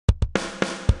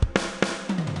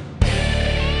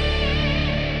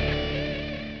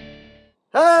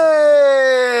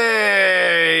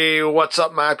what's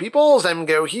up, my peoples?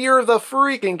 EmGo here, the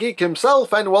freaking geek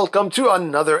himself, and welcome to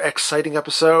another exciting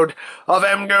episode of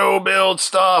EmGo Build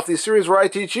Stuff, the series where I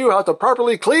teach you how to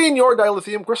properly clean your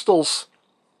dilithium crystals.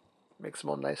 Makes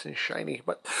them all nice and shiny.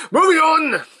 But moving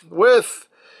on with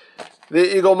the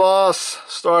Eaglemoss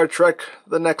Star Trek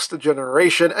The Next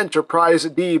Generation Enterprise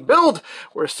D build.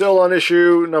 We're still on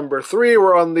issue number 3.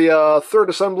 We're on the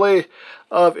third assembly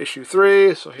of issue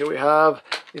 3. So here we have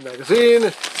the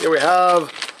magazine. Here we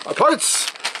have our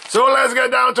parts. So let's get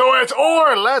down to it,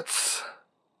 or let's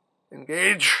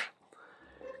engage.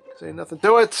 There's ain't nothing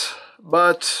to it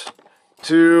but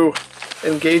to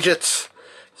engage it.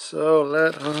 So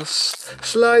let us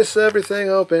slice everything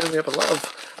open. We have a lot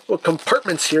of little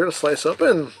compartments here to slice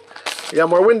open. We got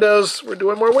more windows. We're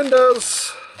doing more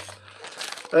windows.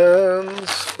 And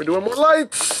we're doing more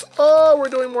lights. Oh, we're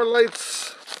doing more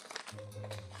lights.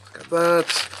 Got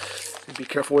that. And be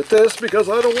careful with this because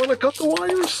I don't want to cut the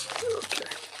wires. Okay.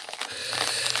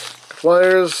 Got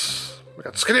wires. We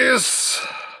got skiddies.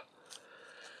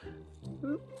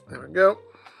 There we go.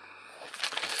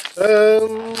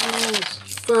 And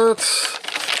that.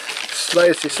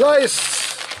 Slicey slice.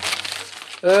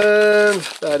 And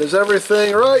that is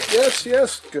everything, right? Yes,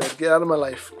 yes. Good. Get out of my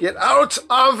life. Get out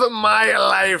of my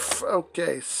life.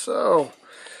 Okay, so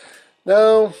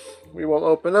now we will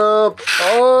open up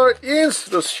our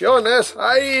instrucciones.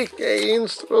 Ay, que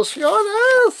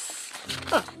instrucciones.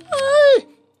 Ay.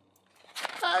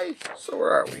 Ay. So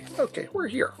where are we? Okay, we're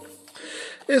here.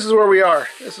 This is where we are.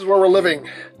 This is where we're living.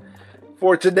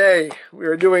 For today, we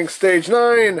are doing stage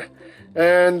 9,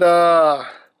 and we're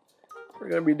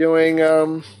going to be doing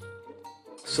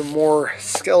some more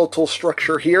skeletal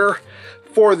structure here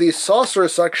for the saucer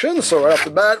section. So right off the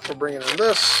bat, we're bringing in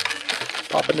this,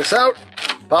 popping this out,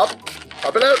 pop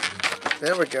it out.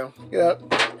 There we go. Get out.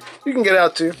 You can get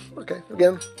out too. Okay,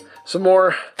 again, some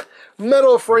more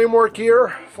metal framework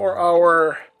here for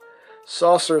our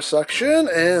saucer section,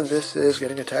 and this is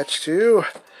getting attached to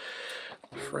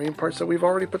frame parts that we've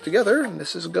already put together, and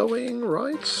this is going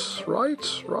right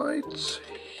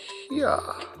here,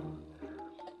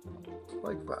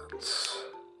 like that.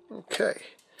 Okay,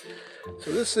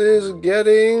 so this is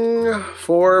getting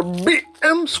for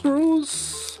BM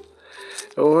screws.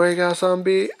 Oh, we got some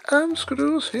BM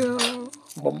screws here.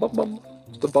 Bum bum bum.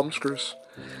 It's the bum screws.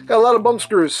 Got a lot of bum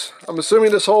screws. I'm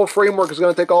assuming this whole framework is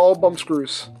going to take all bum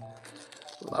screws.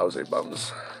 Lousy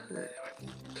bums. Anyway.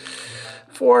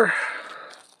 4.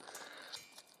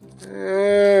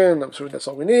 And I'm assuming that's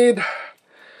all we need.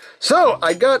 So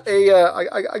I got a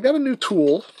I got a new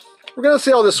tool. We're gonna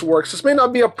see how this works. This may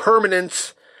not be a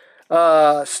permanent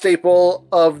staple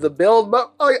of the build,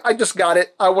 but I just got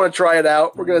it. I want to try it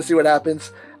out. We're gonna see what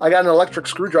happens. I got an electric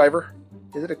screwdriver.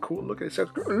 Is it a cool look?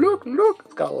 Look!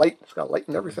 It's got a light. It's got light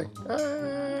and everything.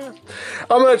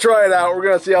 I'm gonna try it out. We're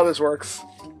gonna see how this works.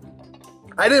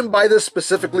 I didn't buy this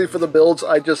specifically for the builds.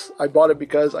 I bought it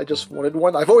because I just wanted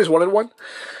one. I've always wanted one,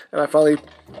 and I finally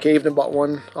caved and bought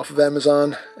one off of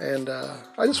Amazon. And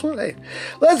I just wanted, hey,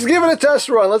 let's give it a test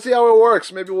run. Let's see how it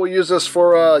works. Maybe we'll use this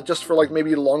for just for like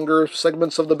maybe longer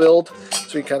segments of the build,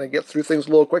 so we kind of get through things a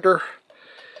little quicker.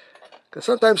 Because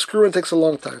sometimes screwing takes a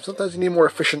long time. Sometimes you need more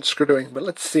efficient screwing. But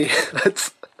let's see.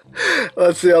 let's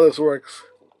see how this works.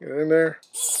 Get it in there.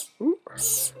 Ooh,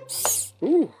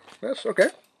 that's okay.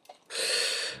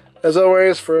 As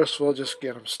always, first we'll just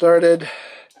get them started.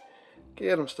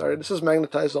 Get them started. This is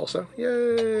magnetized also.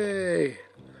 Yay!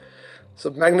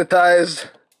 Some magnetized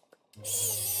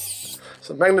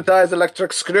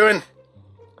electric screwing.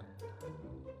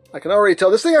 I can already tell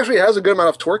this thing actually has a good amount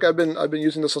of torque. I've been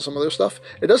using this on some other stuff.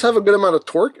 It does have a good amount of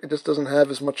torque. It just doesn't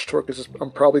have as much torque as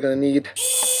I'm probably going to need.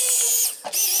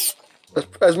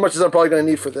 As much as I'm probably going to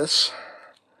need for this.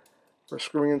 For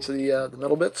screwing into the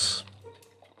metal bits.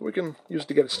 We can use it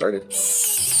to get it started.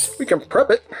 We can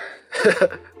prep it.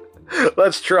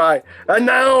 Let's try. And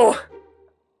now,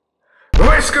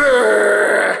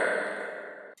 screw.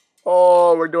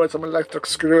 Oh, we're doing some electric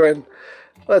screwing.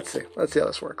 Let's see. Let's see how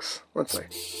this works. Let's see.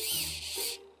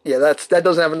 Yeah, that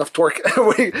doesn't have enough torque.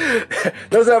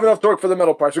 Doesn't have enough torque for the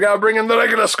metal parts. We gotta bring in the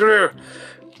regular screw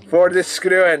for this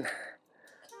screwing.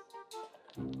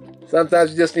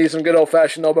 Sometimes you just need some good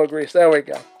old-fashioned elbow grease. There we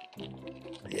go.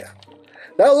 Yeah.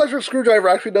 That electric screwdriver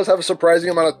actually does have a surprising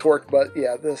amount of torque, but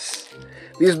yeah,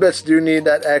 these bits do need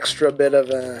that extra bit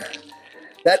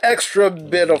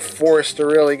of force to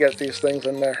really get these things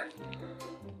in there.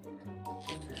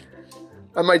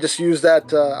 I might just use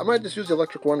that. I might just use the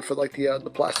electric one for like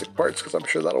the plastic parts, because I'm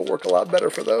sure that'll work a lot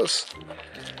better for those.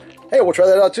 hey, we'll try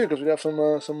that out too, because we have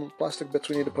some plastic bits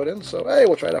we need to put in. So, hey,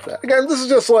 we'll try it after that. Again, this is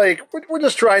just like, we're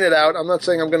just trying it out. I'm not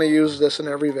saying I'm going to use this in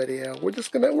every video. We're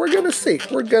going to see.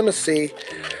 We're going to see.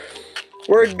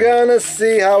 We're going to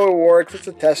see how it works. It's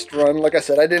a test run. Like I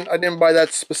said, I didn't buy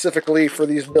that specifically for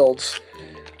these builds.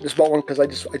 I just bought one because I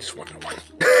just wanted one.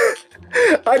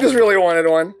 I just really wanted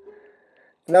one.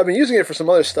 And I've been using it for some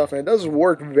other stuff, and it does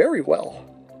work very well.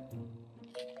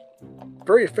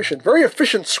 Very efficient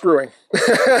screwing.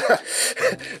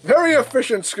 Very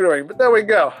efficient screwing, but there we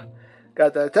go.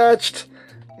 Got that attached,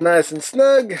 nice and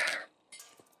snug,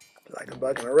 like a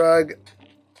bug on a rug.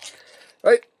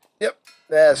 Right, yep,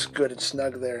 that's good and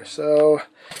snug there. So,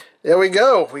 there we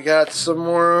go. We got some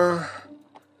more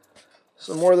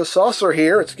of the saucer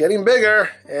here. It's getting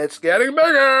bigger. It's getting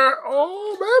bigger.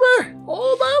 Oh, baby.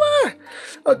 Oh, baby.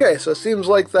 Okay, so it seems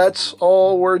like that's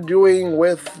all we're doing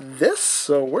with this.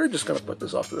 So we're just going to put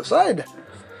this off to the side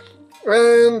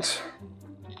and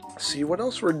see what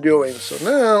else we're doing. So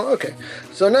now, okay.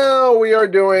 So now we are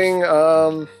doing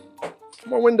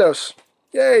more windows.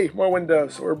 Yay, more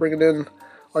windows. So we're bringing in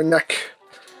our neck,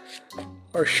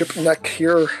 our ship neck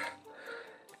here.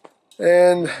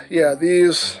 And yeah,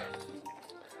 these...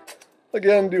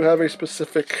 again, do have a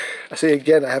specific, I say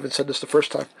again, I haven't said this the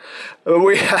first time.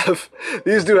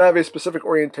 These do have a specific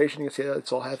orientation. You can see that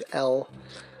it's all have L.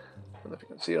 I don't know if you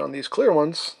can see it on these clear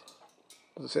ones.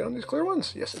 Does it say it on these clear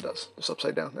ones? Yes, it does. Just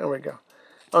upside down. There we go.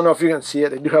 I don't know if you can see it.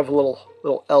 They do have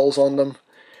little L's on them.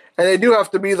 And they do have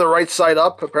to be the right side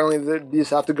up. Apparently, these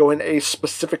have to go in a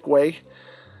specific way.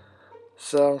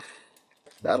 So,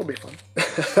 that'll be fun.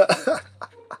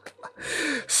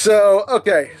 So,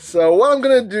 okay, so what I'm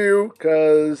going to do,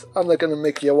 because I'm not going to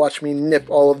make you watch me nip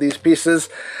all of these pieces,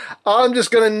 I'm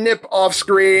just going to nip off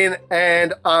screen,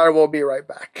 and I will be right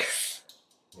back.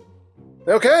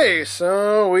 Okay,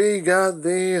 so we got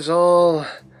these all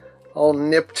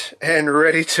nipped and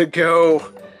ready to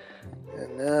go.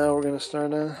 And now we're going to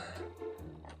start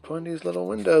putting these little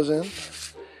windows in.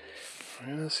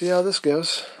 We're going to see how this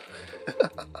goes.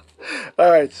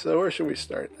 Alright, so where should we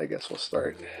start? I guess we'll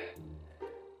start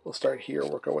here,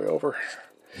 work our way over.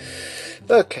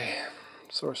 Okay,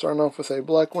 so we're starting off with a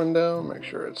black window. Make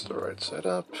sure it's the right side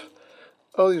up.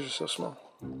 Oh, these are so small.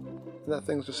 That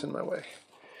thing's just in my way.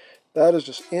 That is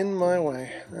just in my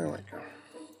way. There we go.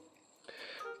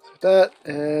 So that,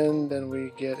 and then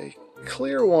we get a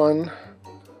clear one.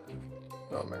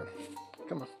 Oh man,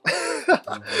 come on.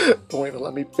 Don't even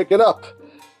let me pick it up.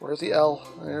 Where's the L?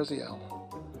 There's the L.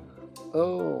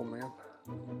 Oh man.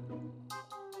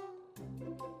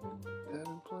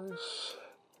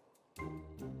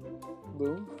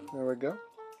 Boom, there we go.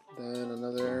 Then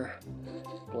another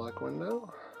black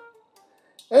window.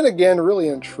 And again, really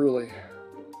and truly,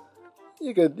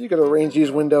 you could arrange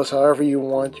these windows however you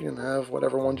want. You can have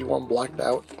whatever ones you want blacked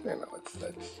out. You know, it's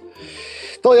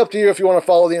totally up to you if you want to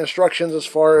follow the instructions as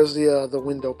far as the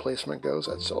window placement goes.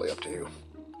 That's totally up to you.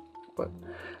 But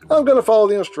I'm gonna follow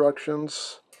the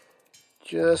instructions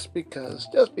just because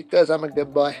I'm a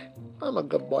good boy. I'm a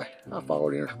good boy. I'll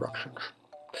follow the instructions.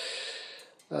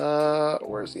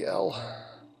 Where's the L?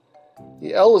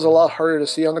 The L is a lot harder to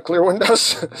see on the clear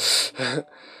windows.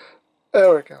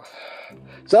 There we go.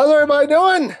 So how's everybody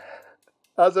doing?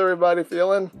 How's everybody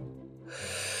feeling?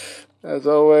 As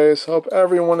always, hope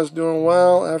everyone is doing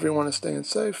well. Everyone is staying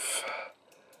safe.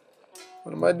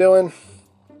 What am I doing?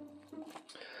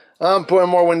 I'm putting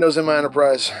more windows in my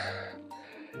Enterprise.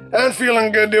 And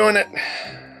feeling good doing it.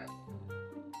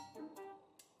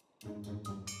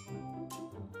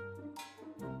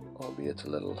 Albeit a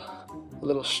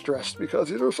little stressed because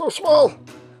these are so small.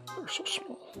 They're so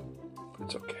small. But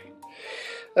it's okay.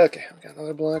 Okay, we got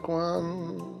another black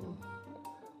one.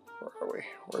 Where are we?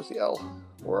 Where's the L?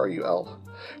 Where are you, L?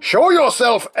 Show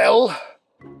yourself, L!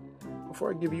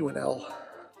 Before I give you an L.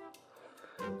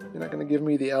 You're not going to give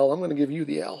me the L. I'm going to give you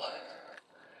the L.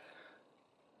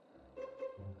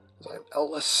 Because I'm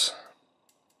L-less.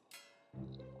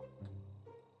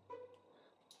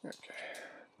 Okay.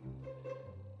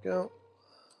 Go.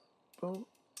 Boom.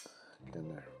 Get in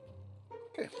there.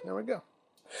 Okay, there we go.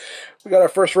 We got our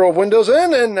first row of windows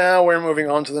in, and now we're moving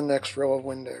on to the next row of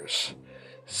windows.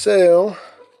 So,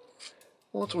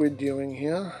 what are we doing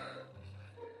here?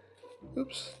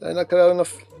 Oops, did I not cut out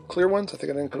enough clear ones? I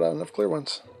think I didn't cut out enough clear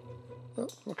ones. Oh,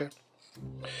 okay.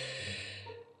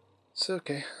 It's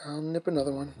okay. I'll nip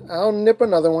another one. I'll nip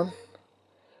another one.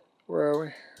 Where are we?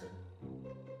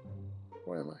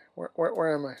 Where am I?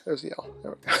 Where am I? There's the L.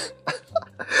 There we go.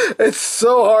 It's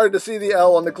so hard to see the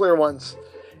L on the clear ones.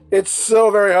 It's so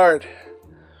very hard.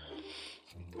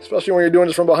 Especially when you're doing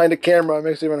this from behind a camera. It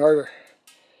makes it even harder.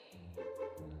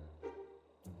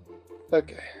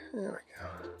 Okay, there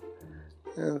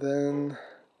we go. And then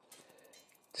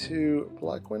 2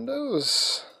 black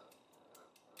windows.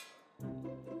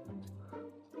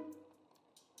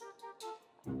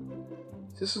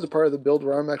 This is the part of the build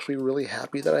where I'm actually really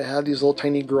happy that I have these little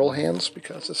tiny girl hands,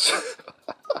 because it's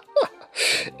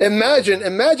imagine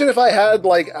if I had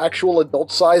like actual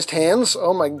adult-sized hands.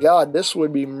 Oh my god, this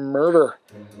would be murder.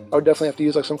 I would definitely have to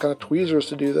use like some kind of tweezers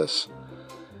to do this.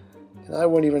 And I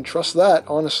wouldn't even trust that,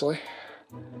 honestly.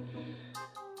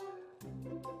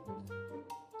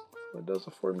 It does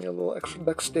afford me a little extra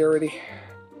dexterity.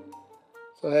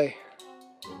 So hey,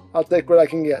 I'll take what I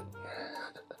can get.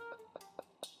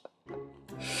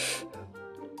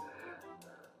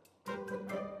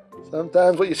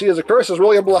 Sometimes what you see as a curse is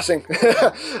really a blessing.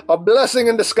 A blessing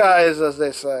in disguise, as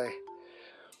they say.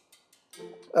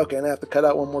 Okay, and I have to cut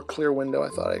out one more clear window. I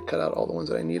thought I cut out all the ones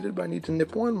that I needed, but I need to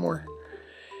nip one more.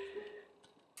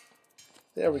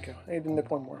 There we go. I need to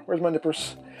nip one more. Where's my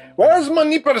nippers? Where's my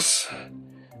nippers?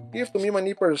 Give to me my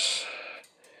nippers.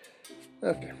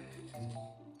 Okay.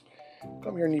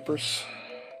 Come here, nippers.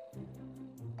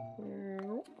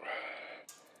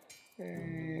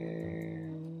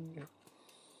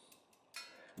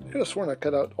 I could have sworn I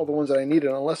cut out all the ones that I needed,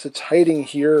 unless it's hiding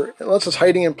here, unless it's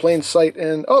hiding in plain sight,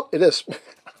 and oh, it is.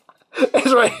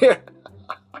 It's right here.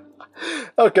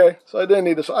 Okay, so I didn't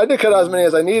need this. I did cut out as many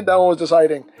as I need. That one was just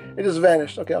hiding. It just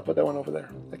vanished. Okay, I'll put that one over there.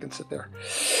 I can sit there.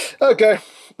 Okay.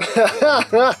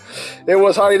 It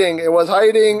was hiding. It was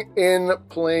hiding in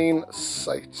plain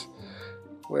sight.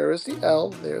 Where is the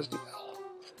L? There's the L.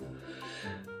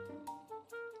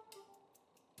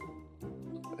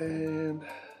 And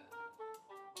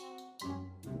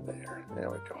there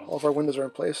we go. All of our windows are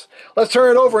in place. Let's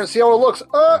turn it over and see how it looks.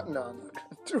 No, I'm not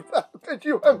going to do that. Could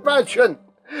you imagine?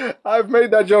 I've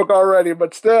made that joke already,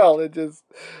 but still, it just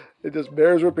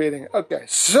bears repeating. Okay,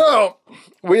 so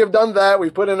we have done that.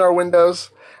 We've put in our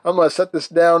windows. I'm going to set this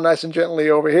down nice and gently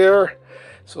over here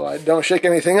so I don't shake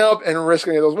anything up and risk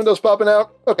any of those windows popping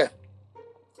out. Okay,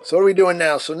 so what are we doing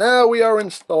now? So now we are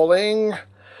installing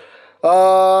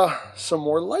some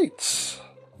more lights.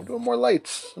 We're doing more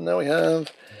lights. So now we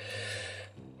have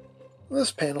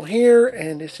this panel here,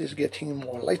 and this is getting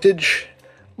more lightage.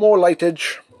 More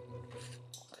lightage.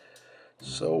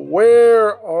 So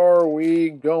where are we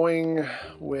going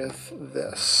with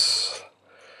this?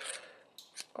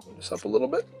 Open this up a little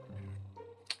bit.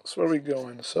 So where are we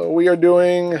going? So we are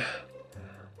doing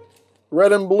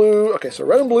red and blue. Okay, so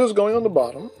red and blue is going on the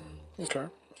bottom. Okay.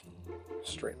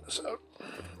 Straighten this out.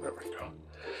 There we go.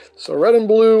 So red and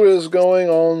blue is going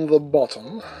on the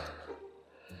bottom.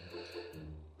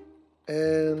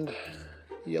 And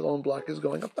yellow and black is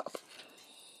going up top.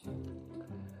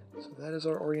 So that is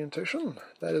our orientation.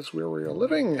 That is where we are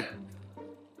living.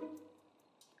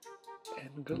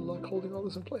 And good luck holding all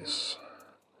this in place.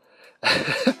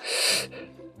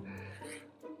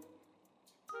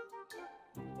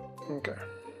 Okay.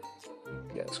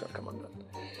 Yeah, it's going to come undone.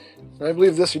 And I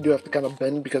believe this you do have to kind of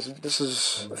bend, because this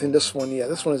is, I think this one, yeah,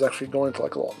 this one is actually going to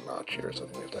like a little notch here, so I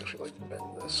think we have to actually like bend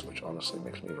this, which honestly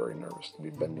makes me very nervous to be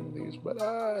bending these, but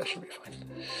it should be fine.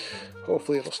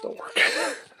 Hopefully it'll still work.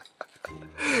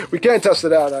 We can't test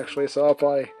it out, actually, so I'll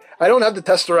probably... I don't have the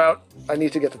tester out. I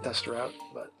need to get the tester out,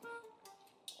 but...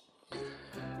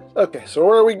 Okay, so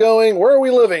where are we going? Where are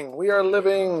we living? We are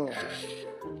living...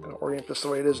 I'm going to orient this the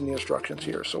way it is in the instructions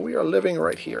here. So we are living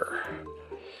right here.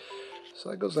 So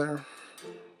that goes there.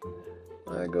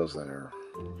 That goes there.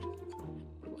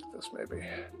 Like this, maybe.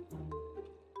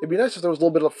 It'd be nice if there was a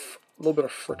little bit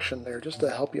of friction there, just to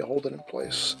help you hold it in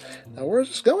place. Now, where is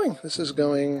this going? This is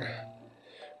going...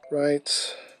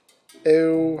 right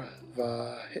over.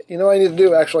 You know what I need to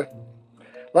do, actually?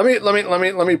 Let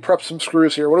me prep some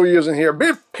screws here. What are we using here?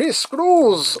 BP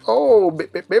screws. Oh,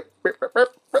 beep, beep, beep, beep, beep, beep,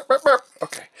 beep, beep.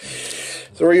 Okay.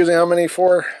 So we're using how many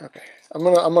for? Okay. I'm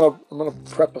gonna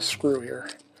prep a screw here.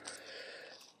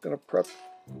 Gonna prep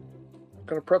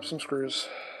some screws.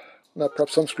 Not prep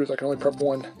some screws. I can only prep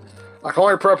one. I can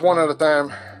only prep one at a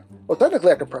time. Well,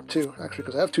 technically I can prep two, actually,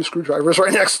 because I have two screwdrivers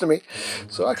right next to me.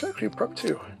 So I can actually prep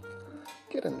two.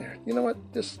 Get in there. You know what?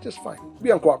 Just fine. Be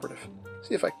uncooperative.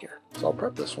 See if I care. So I'll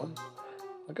prep this one.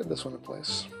 I'll get this one in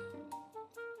place.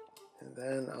 And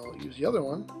then I'll use the other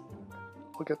one.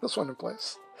 We'll get this one in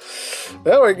place.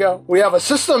 There we go. We have a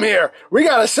system here. We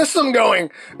got a system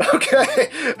going. Okay.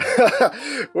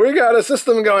 We got a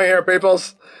system going here,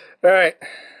 peoples. All right.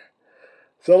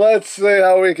 So let's see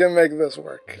how we can make this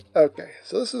work. Okay.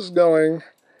 So this is going...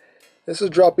 This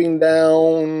is dropping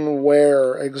down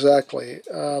where exactly?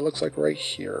 Looks like right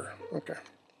here. Okay.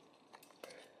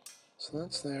 So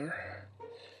that's there.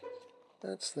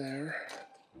 That's there.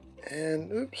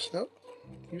 And, oops, nope.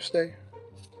 You stay.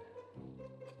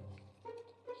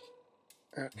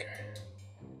 Okay.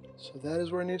 So that is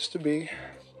where it needs to be.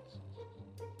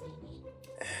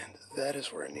 And that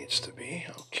is where it needs to be.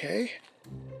 Okay.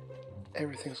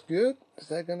 Everything's good. Is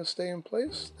that going to stay in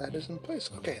place? That is in place.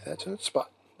 Okay, that's in its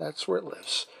spot. That's where it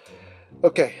lives.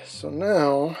 Okay, so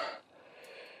now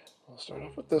we'll start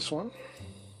off with this one.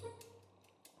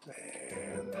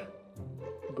 And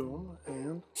boom,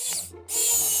 and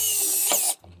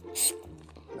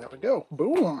there we go.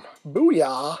 Boom.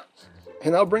 Booyah.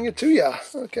 And I'll bring it to ya.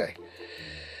 Okay.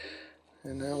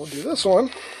 And now we'll do this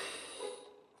one.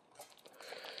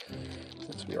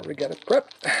 Since we already got it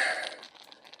prepped.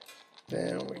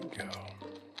 There we go.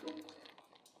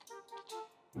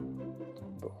 Boom.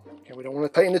 Okay, we don't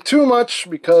want to tighten it too much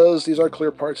because these are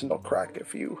clear parts and they'll crack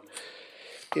if you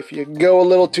go a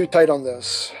little too tight on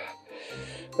this.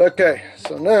 Okay,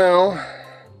 so now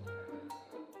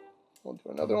we'll do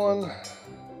another one.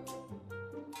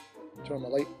 Turn on my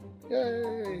light.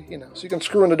 Yay! You know, so you can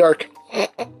screw in the dark.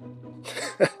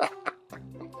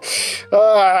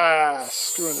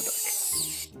 Screw in the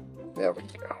dark. There we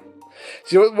go.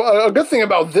 See, a good thing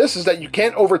about this is that you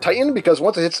can't over tighten because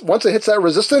once it hits that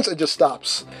resistance, it just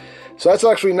stops. So that's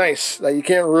actually nice that you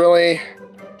can't really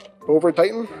over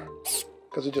tighten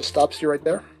because it just stops you right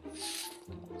there.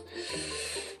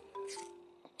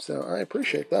 So I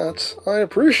appreciate that. I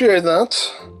appreciate that.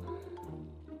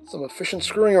 Some efficient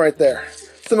screwing right there.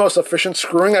 It's the most efficient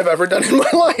screwing I've ever done in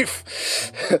my life.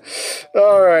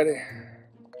 Alrighty.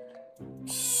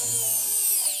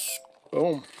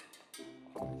 Boom.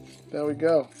 There we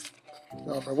go.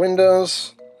 Now for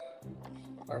windows.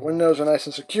 Our windows are nice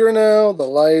and secure now. The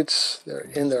lights, they're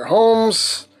in their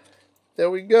homes. There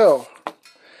we go.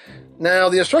 Now,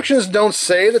 the instructions don't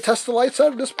say to test the lights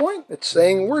out at this point. It's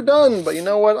saying we're done, but you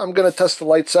know what? I'm going to test the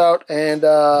lights out, and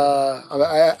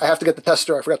I have to get the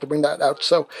tester. I forgot to bring that out,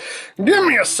 so give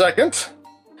me a second.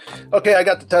 Okay, I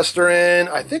got the tester in.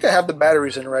 I think I have the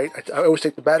batteries in right. I always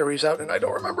take the batteries out, and I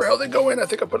don't remember how they go in. I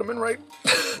think I put them in right.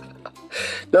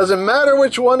 Doesn't matter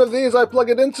which one of these I plug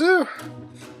it into.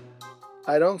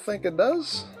 I don't think it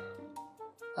does.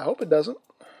 I hope it doesn't.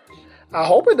 I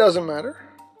hope it doesn't matter,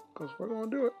 because we're going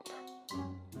to do it.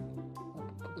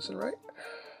 Put this in right.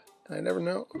 And I never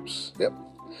know. Oops. Yep.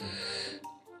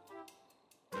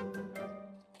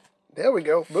 There we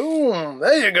go. Boom.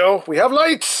 There you go. We have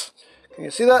lights. Can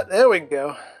you see that? There we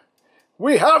go.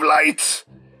 We have lights.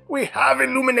 We have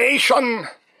illumination.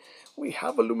 We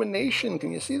have illumination.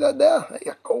 Can you see that there? There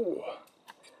you go.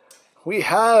 We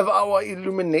have our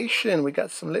illumination. We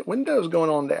got some lit windows going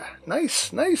on there.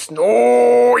 Nice, nice.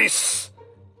 Nice.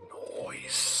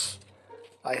 Nice.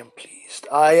 I am pleased.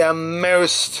 I am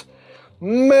most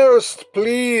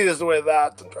pleased with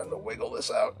that. I'm trying to wiggle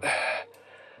this out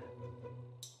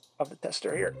of the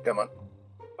tester here. Come on.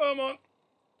 Come on.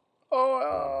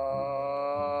 Oh,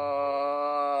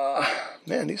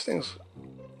 man, these things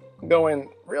go in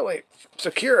really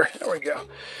secure. There we go.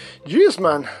 Jeez,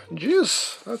 man.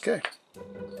 Jeez. Okay.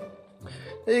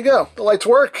 There you go. The lights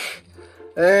work.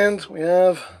 And we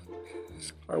have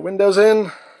our windows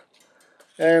in.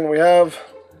 And we have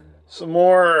some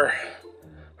more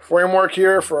framework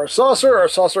here for our saucer. Our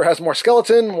saucer has more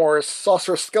skeleton, more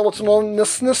saucer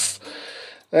skeletonalness.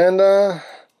 And there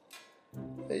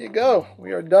you go.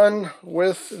 We are done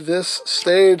with this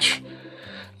stage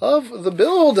of the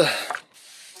build.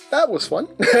 That was fun.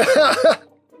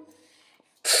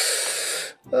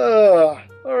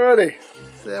 Alrighty.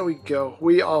 There we go.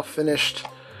 We are finished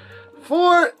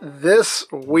for this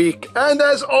week. And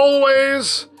as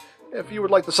always, if you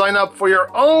would like to sign up for your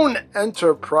own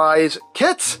Enterprise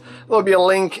kit, there'll be a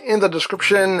link in the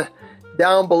description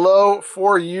down below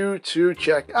for you to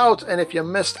check out. And if you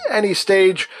missed any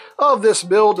stage of this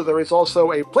build, there is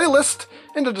also a playlist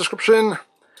in the description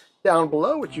down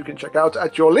below, which you can check out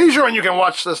at your leisure, and you can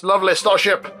watch this lovely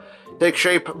starship take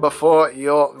shape before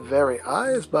your very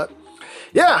eyes. But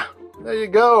yeah, there you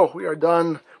go. We are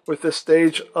done with this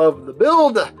stage of the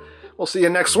build. We'll see you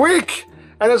next week.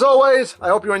 And as always, I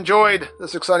hope you enjoyed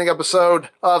this exciting episode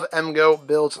of EmGo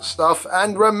Builds Stuff.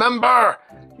 And remember,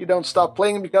 you don't stop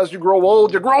playing because you grow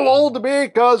old. You grow old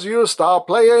because you stop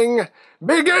playing.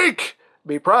 Be geek,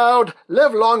 be proud,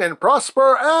 live long and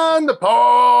prosper, and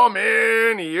palm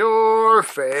in your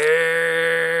face.